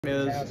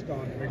is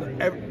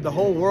the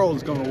whole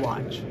world's going to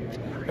watch.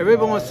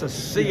 Everyone wants to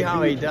see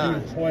how he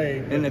does.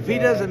 And if he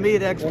doesn't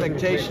meet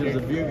expectations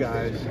of you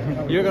guys,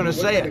 you're going to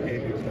say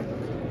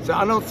it. So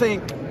I don't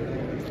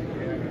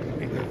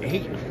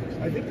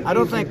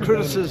think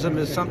criticism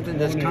is something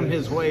that's come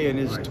his way in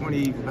his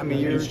 20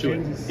 years.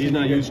 He's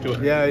not used to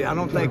it. Yeah, I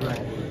don't think.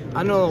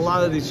 I know a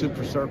lot of these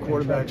superstar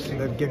quarterbacks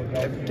that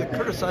get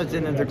criticized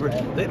in their career.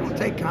 They don't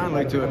take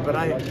kindly to it.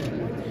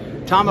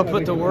 But Tom will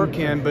put the work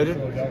in. But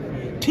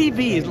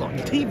TV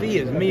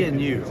is me and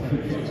you.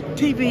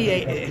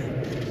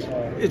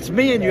 It's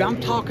me and you. I'm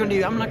talking to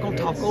you. I'm not going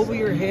to talk over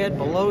your head,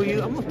 below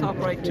you. I'm going to talk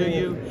right to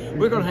you.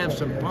 We're going to have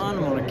some fun.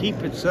 I'm going to keep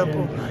it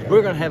simple.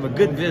 We're going to have a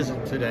good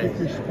visit today.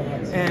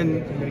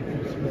 And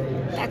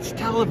that's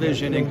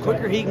television. And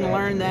quicker he can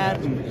learn that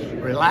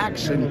and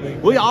relax.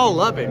 And we all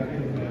love him.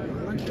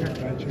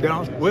 You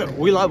know,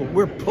 we love him.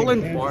 We're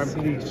pulling for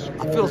him.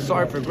 I feel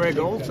sorry for Greg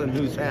Olsen,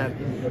 who's had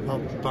a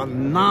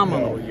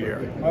phenomenal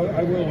year.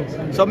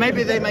 So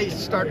maybe they may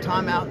start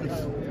time out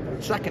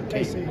in second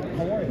team.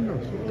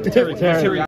 Terry.